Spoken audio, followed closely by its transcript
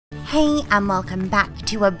Hey, and welcome back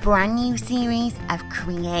to a brand new series of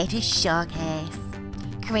Creator Showcase.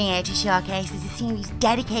 Creator Showcase is a series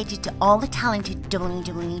dedicated to all the talented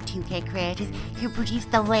WWE 2K creators who produce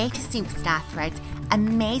the latest superstar threads,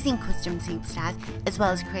 amazing custom superstars, as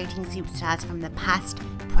well as creating superstars from the past,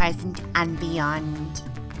 present, and beyond.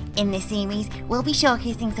 In this series, we'll be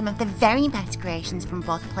showcasing some of the very best creations from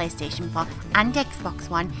both PlayStation 4 and Xbox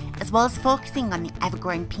One, as well as focusing on the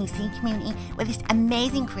ever-growing PC community with its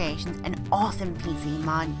amazing creations and awesome PC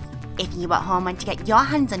mods. If you at home want to get your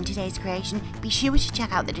hands on today's creation, be sure to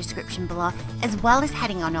check out the description below, as well as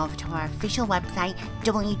heading on over to our official website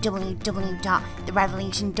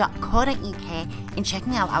www.RevELLEution.co.uk and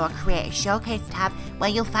checking out our Creator Showcase tab, where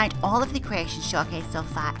you'll find all of the creations showcased so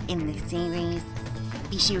far in this series.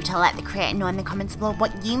 Be sure to let the creator know in the comments below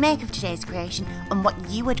what you make of today's creation and what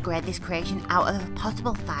you would grade this creation out of a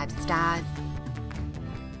possible 5 stars.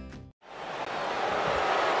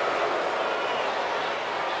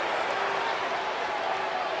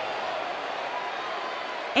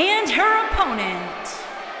 And her opponent,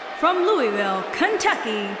 from Louisville,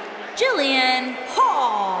 Kentucky, Jillian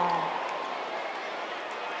Hall.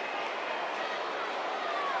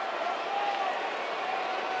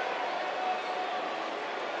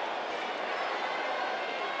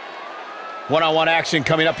 One-on-one action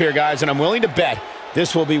coming up here, guys, and I'm willing to bet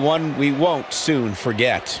this will be one we won't soon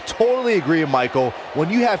forget. Totally agree, Michael. When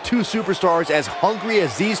you have two superstars as hungry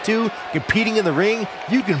as these two competing in the ring,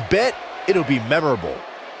 you can bet it'll be memorable.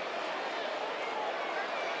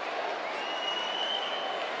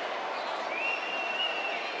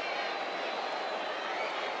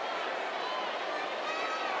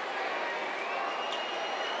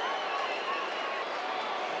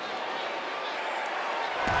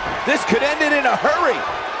 This could end it in a hurry.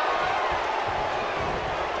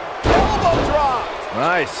 Elbow drop.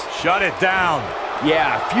 Nice. Shut it down.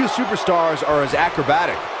 Yeah, few superstars are as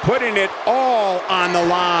acrobatic. Putting it all on the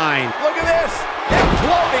line. Look at this.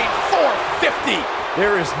 Imploding 450.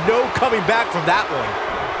 There is no coming back from that one.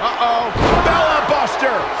 Uh-oh. Bella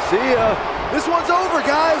Buster. See ya. This one's over,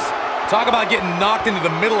 guys. Talk about getting knocked into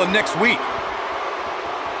the middle of next week.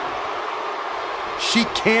 She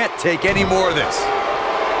can't take any more of this.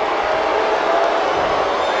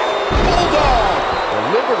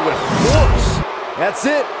 Delivered with force. That's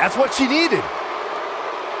it. That's what she needed.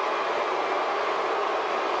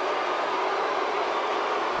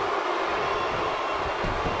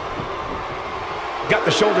 Got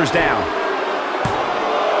the shoulders down.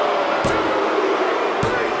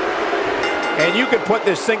 And you could put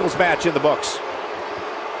this singles match in the books.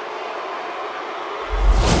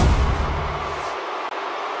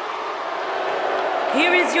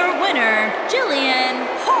 Here is your winner, Jillian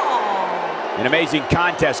Hall. An amazing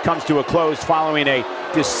contest comes to a close following a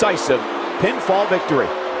decisive pinfall victory.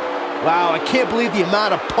 Wow, I can't believe the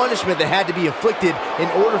amount of punishment that had to be inflicted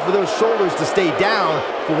in order for those shoulders to stay down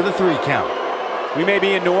for the 3 count. We may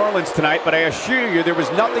be in New Orleans tonight, but I assure you there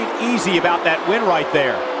was nothing easy about that win right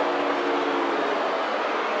there.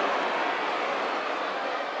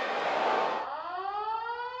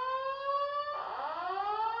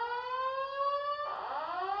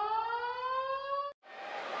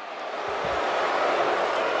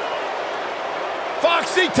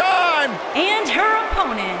 Foxy time! And her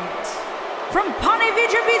opponent, from Ponte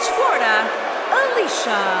Vedra Beach, Florida,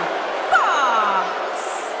 Alicia Fox.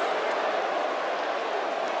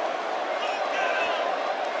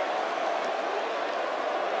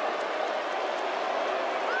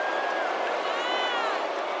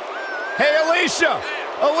 Hey, Alicia!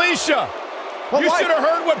 Alicia! Well, you should have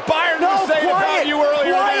heard what Byron was saying about you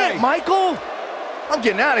earlier today. Michael! I'm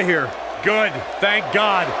getting out of here. Good, thank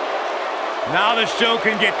God. Now the show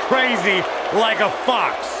can get crazy like a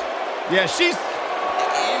fox. Yeah, she's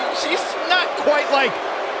not quite like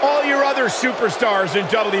all your other superstars in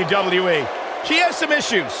WWE. She has some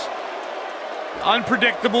issues.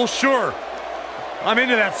 Unpredictable, sure. I'm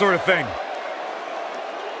into that sort of thing.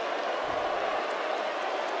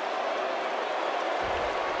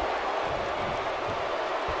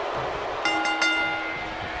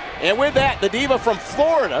 And with that, the diva from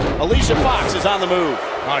Florida, Alicia Fox, is on the move.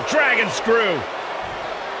 A dragon screw.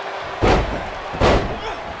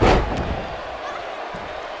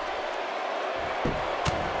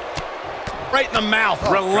 Right in the mouth.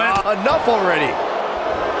 Relent. Enough already.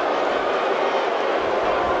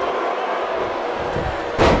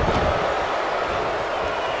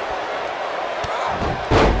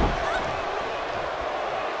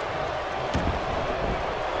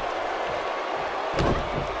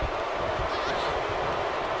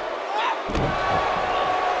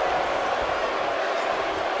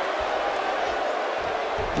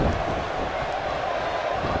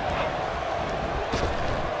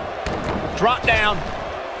 Drop down.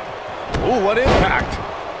 Ooh, what impact.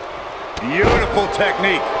 Beautiful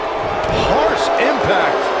technique. Harsh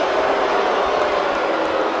impact.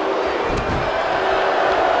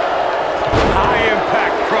 High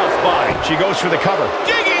impact crossbody. She goes for the cover.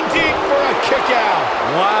 Digging deep for a kick out.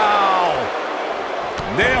 Wow.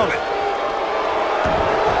 Nailed it.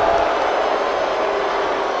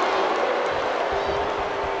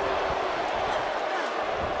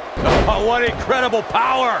 Oh, what incredible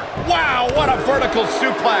power. Wow, what a vertical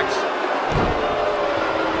suplex.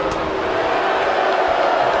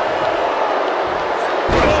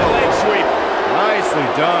 Oh, leg sweep. Nicely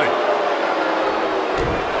done.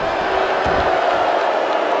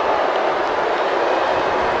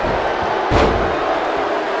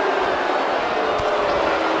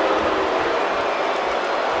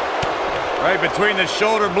 Right between the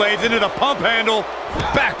shoulder blades into the pump handle.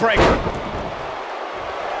 Backbreaker.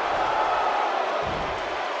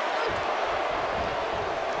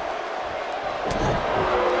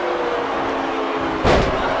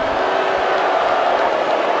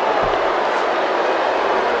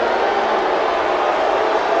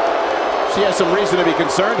 She has some reason to be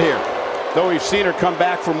concerned here, though we've seen her come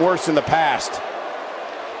back from worse in the past.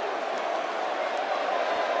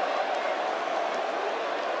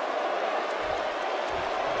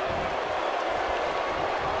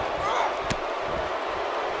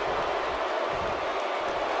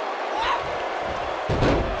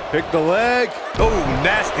 Pick the leg. Oh,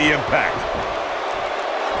 nasty impact.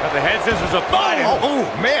 Got the head scissors applied. Oh,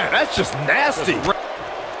 man, that's just nasty.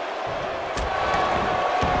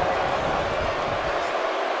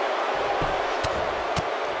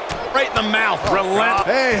 Right in the mouth. Relentless.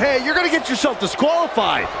 Hey, you're going to get yourself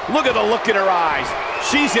disqualified. Look at the look in her eyes.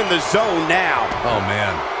 She's in the zone now. Oh,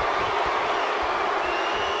 man.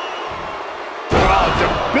 Wow,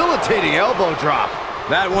 debilitating elbow drop.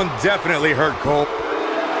 That one definitely hurt, Cole.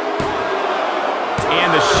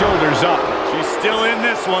 And the shoulders up. She's still in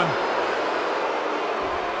this one.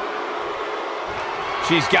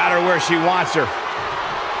 She's got her where she wants her.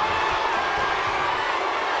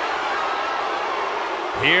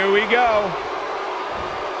 Here we go.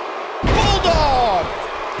 Bulldog!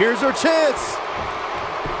 Here's her chance.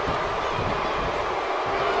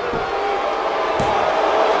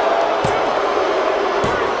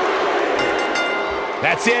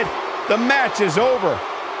 That's it. The match is over.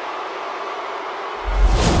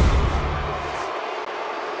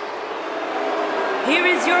 Here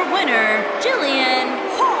is your winner, Jillian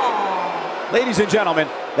Hall. Ladies and gentlemen,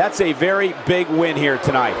 that's a very big win here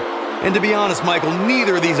tonight. And to be honest, Michael,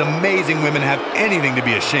 neither of these amazing women have anything to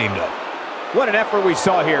be ashamed of. What an effort we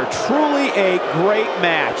saw here. Truly a great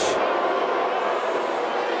match.